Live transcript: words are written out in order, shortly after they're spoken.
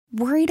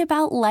Worried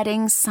about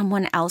letting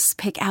someone else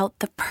pick out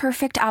the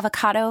perfect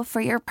avocado for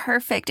your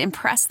perfect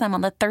impress them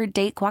on the third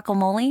date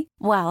guacamole?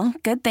 Well,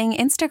 good thing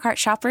Instacart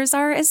shoppers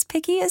are as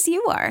picky as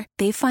you are.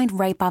 They find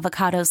ripe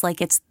avocados like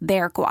it's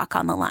their guac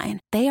on the line.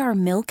 They are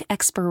milk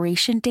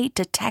expiration date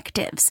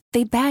detectives.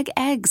 They bag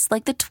eggs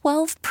like the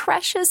 12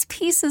 precious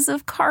pieces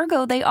of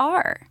cargo they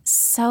are.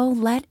 So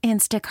let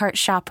Instacart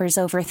shoppers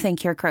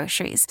overthink your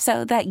groceries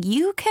so that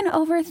you can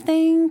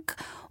overthink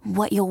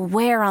what you'll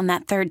wear on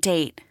that third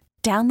date.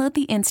 Download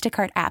the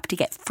Instacart app to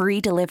get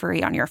free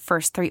delivery on your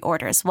first 3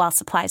 orders while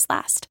supplies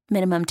last.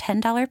 Minimum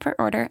 $10 per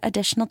order.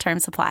 Additional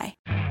terms apply.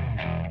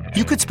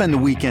 You could spend the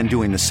weekend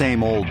doing the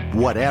same old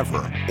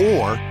whatever,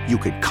 or you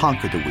could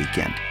conquer the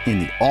weekend in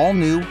the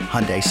all-new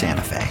Hyundai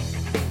Santa Fe.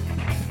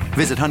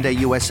 Visit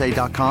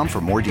HyundaiUSA.com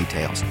for more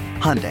details.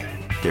 Hyundai,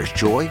 there's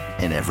joy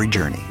in every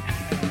journey.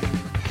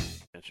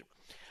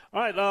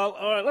 All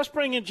right, let's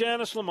bring in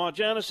Janice Lamar.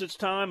 Janice, it's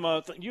time.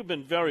 You've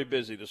been very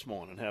busy this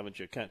morning, haven't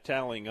you,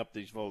 tallying up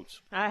these votes?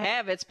 I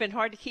have. It's been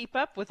hard to keep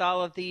up with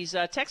all of these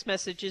text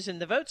messages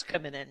and the votes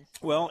coming in.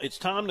 Well, it's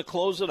time to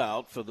close it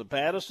out for the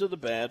baddest of the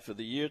bad for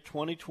the year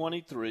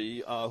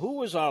 2023. Who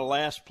was our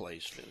last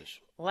place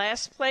finish?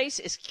 Last place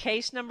is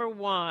case number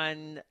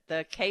 1,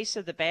 the case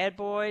of the bad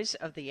boys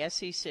of the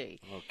SEC.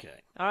 Okay.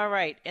 All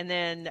right, and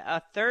then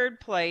third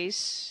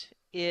place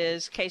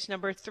is case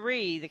number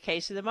 3, the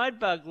case of the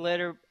mudbug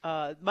litter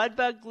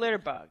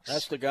bugs.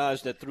 That's the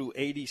guys that threw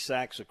 80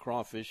 sacks of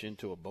crawfish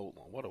into a boat.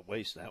 What a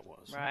waste that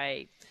was.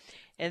 Right.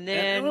 And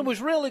then it was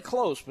really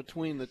close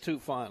between the 2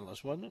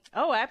 finalists, wasn't it?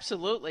 Oh,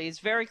 absolutely. It's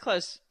very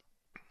close.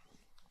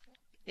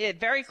 Yeah,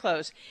 very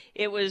close.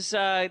 It was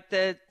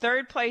the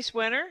third place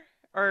winner,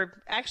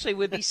 or actually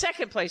would be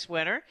second place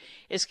winner,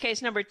 is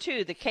case number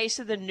 2, the case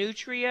of the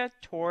nutria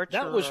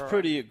torturer. That was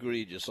pretty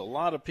egregious. A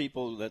lot of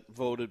people that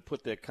voted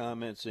put their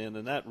comments in,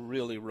 and that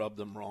really rubbed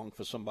them wrong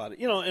for somebody.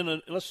 You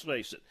know, let's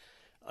face it,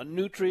 a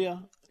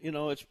nutria,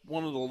 it's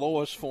one of the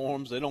lowest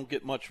forms. They don't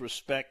get much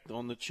respect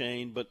on the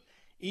chain, but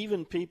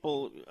even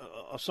people,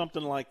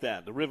 something like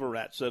that, the river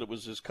rat said it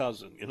was his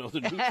cousin, the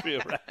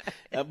nutria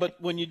rat.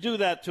 But when you do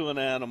that to an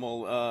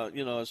animal,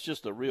 it's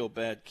just a real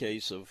bad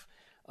case of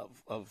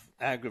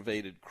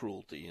aggravated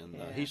cruelty, and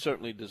he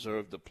certainly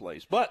deserved the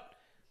place. But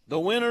the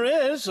winner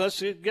is,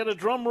 let's get a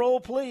drum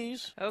roll,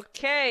 please.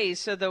 Okay,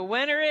 so the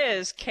winner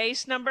is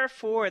case number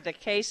 4, the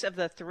case of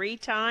the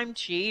 3-time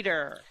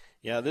cheater.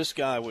 Yeah, this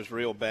guy was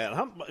real bad.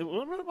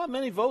 How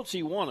many votes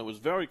he won? It was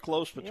very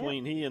close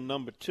between he and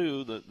number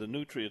 2, the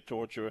nutria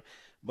torturer.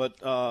 But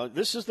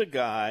this is the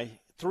guy,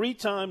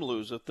 3-time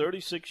loser,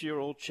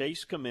 36-year-old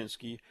Chase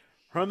Kaminsky,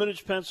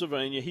 Hermitage,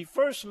 Pennsylvania. He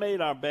first made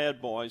our bad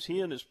boys.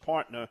 He and his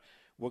partner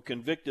were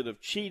convicted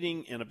of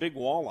cheating in a big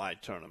walleye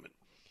tournament.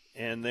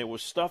 And they were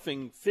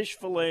stuffing fish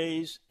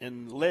fillets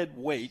and lead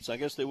weights. I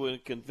guess they were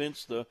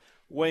convinced the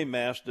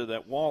weighmaster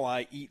that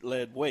walleye eat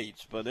lead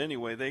weights. But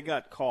anyway, they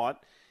got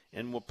caught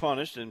and were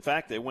punished. In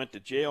fact, they went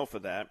to jail for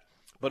that.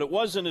 But it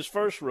wasn't his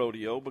first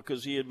rodeo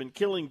because he had been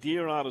killing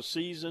deer out of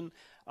season.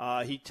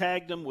 He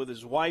tagged them with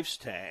his wife's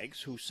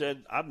tags, who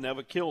said, "I've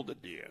never killed a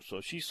deer."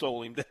 So she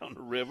sold him down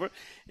the river.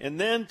 And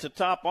then to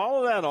top all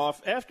of that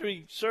off, after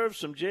he served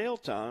some jail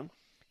time,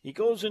 he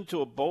goes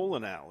into a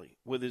bowling alley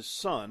with his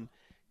son,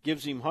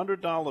 gives him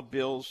 $100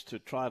 bills to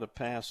try to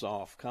pass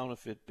off,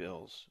 counterfeit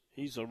bills.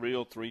 He's a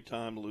real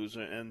 3-time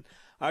loser. And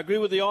I agree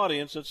with the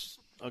audience. It's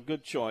a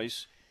good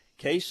choice.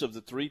 Case of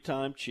the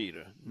 3-time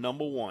cheater.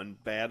 Number 1,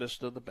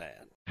 baddest of the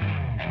bad.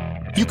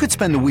 You could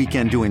spend the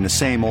weekend doing the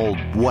same old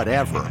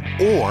whatever,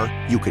 or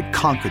you could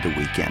conquer the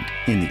weekend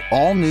in the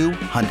all-new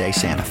Hyundai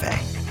Santa Fe.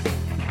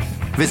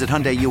 Visit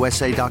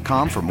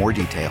HyundaiUSA.com for more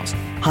details.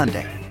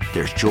 Hyundai,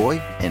 there's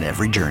joy in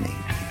every journey.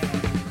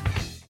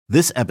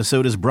 This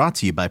episode is brought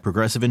to you by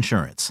Progressive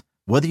Insurance.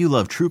 Whether you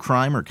love true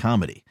crime or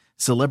comedy,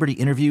 celebrity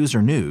interviews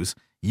or news,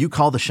 you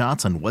call the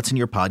shots on what's in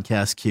your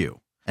podcast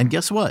queue. And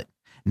guess what?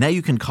 Now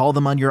you can call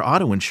them on your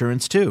auto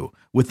insurance too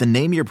with the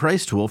Name Your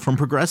Price tool from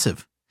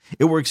Progressive.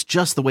 It works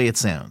just the way it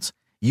sounds.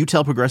 You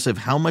tell Progressive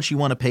how much you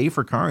want to pay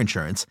for car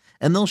insurance,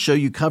 and they'll show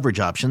you coverage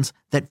options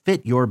that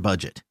fit your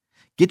budget.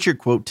 Get your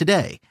quote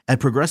today at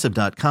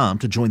Progressive.com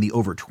to join the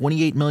over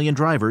 28 million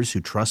drivers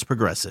who trust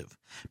Progressive.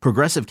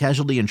 Progressive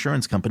Casualty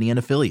Insurance Company and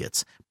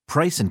Affiliates.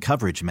 Price and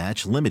coverage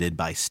match limited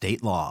by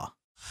state law.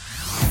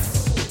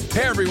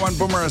 Hey everyone,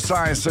 Boomer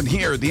Esiason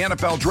here. The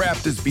NFL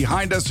draft is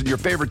behind us and your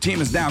favorite team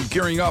is now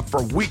gearing up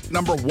for week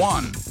number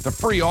 1. The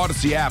free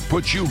Odyssey app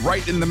puts you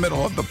right in the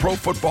middle of the pro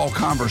football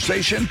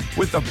conversation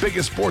with the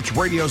biggest sports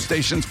radio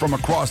stations from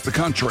across the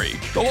country.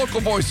 The local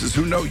voices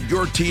who know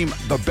your team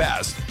the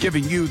best,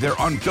 giving you their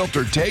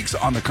unfiltered takes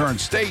on the current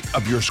state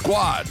of your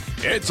squad.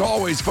 It's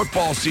always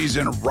football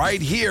season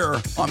right here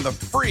on the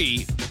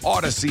free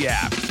Odyssey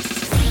app.